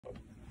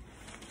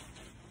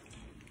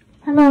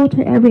Hello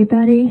to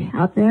everybody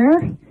out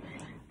there.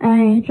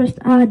 I just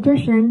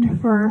auditioned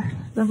for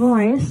The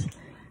Voice.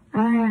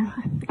 I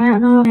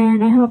don't know,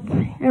 and I hope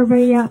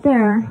everybody out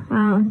there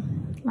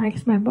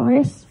likes my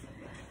voice.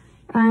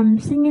 I'm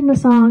singing the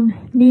song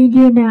Need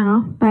You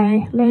Now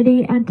by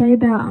Lady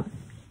Antebellum.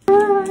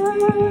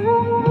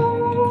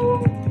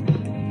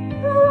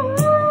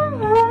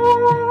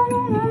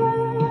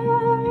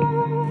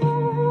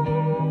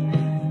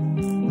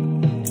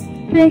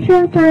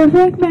 Picture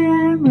perfect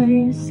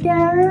memories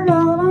scattered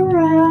all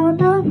around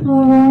the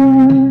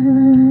floor.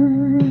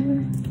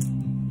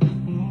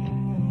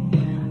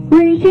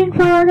 Reaching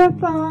for the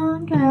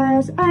phone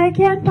 'cause I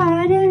can't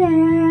find it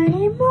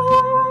anymore.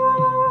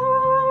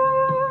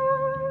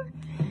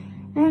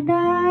 And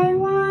I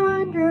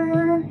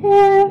wonder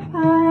if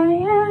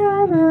I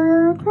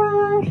ever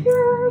cross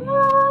your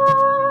mind.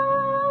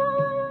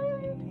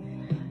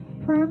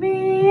 For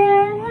me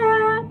it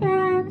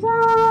happens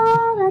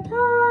all the time.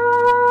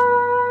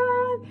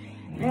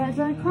 As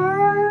I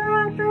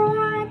cry after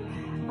one,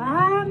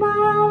 I'm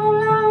all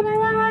alone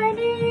and I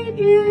need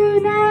you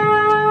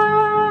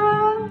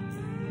now.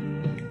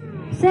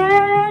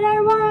 Said I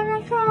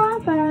wanna call,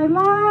 but I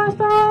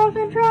lost all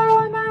control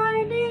and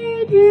I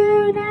need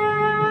you now.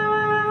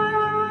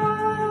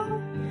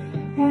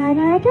 And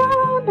I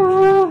don't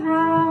know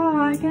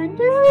how I can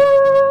do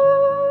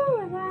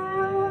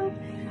without.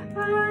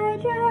 I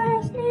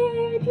just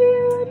need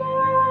you now.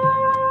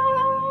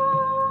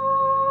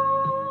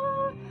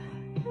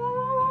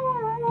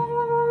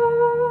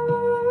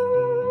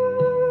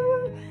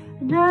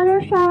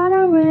 Another shot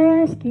of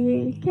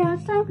whiskey, can't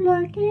stop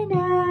looking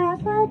at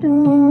the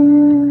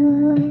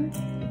door.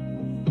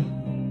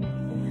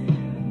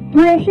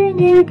 Wishing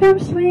you come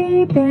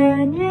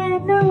sweeping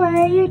in the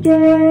way you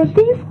did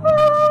before.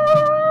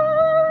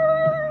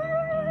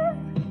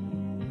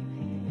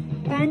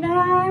 And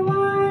I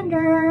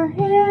wonder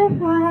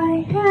if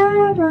I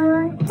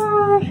ever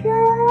cross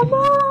your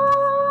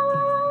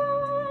mind.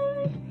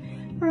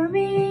 For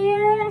me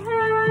it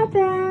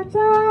happens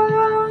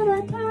all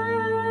the time.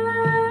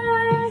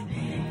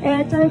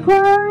 It's a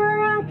quarter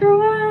after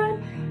one,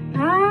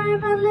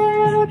 I'm a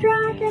little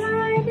drunk and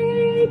I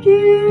need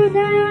you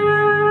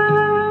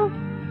now.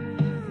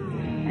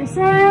 I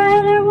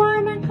said I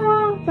wanna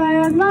call, but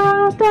I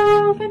lost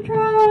all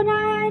control and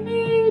I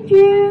need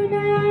you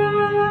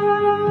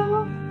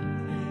now.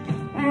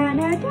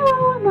 And I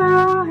don't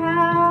know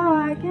how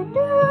I can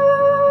do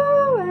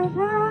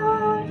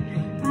without.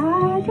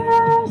 I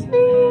just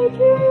need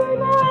you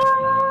now.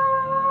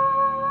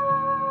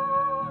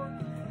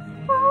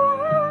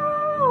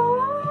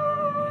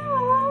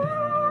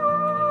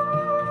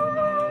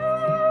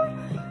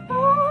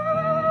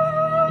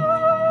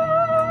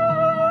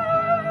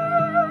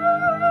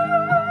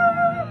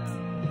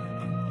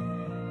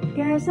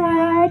 Guess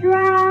I'd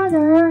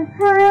rather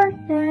hurt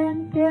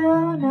than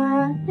feel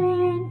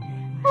nothing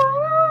at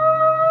all.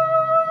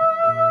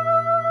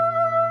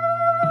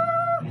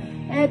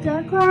 It's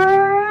a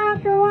quarter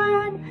after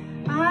one,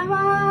 I'm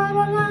all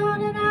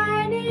alone and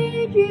I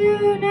need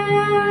you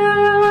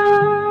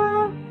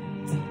now.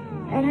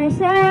 And I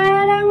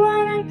said I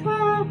wanna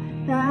call,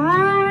 but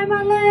I'm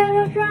a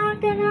little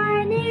drunk and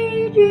I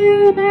need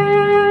you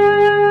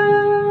now.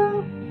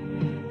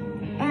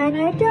 And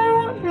I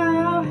don't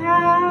know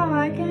how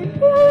I can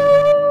do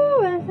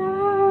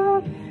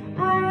without.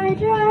 I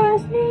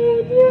just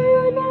need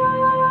you now.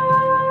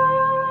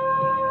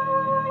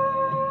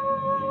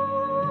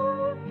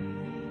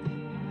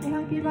 I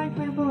hope you like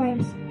my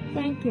voice.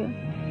 Thank you.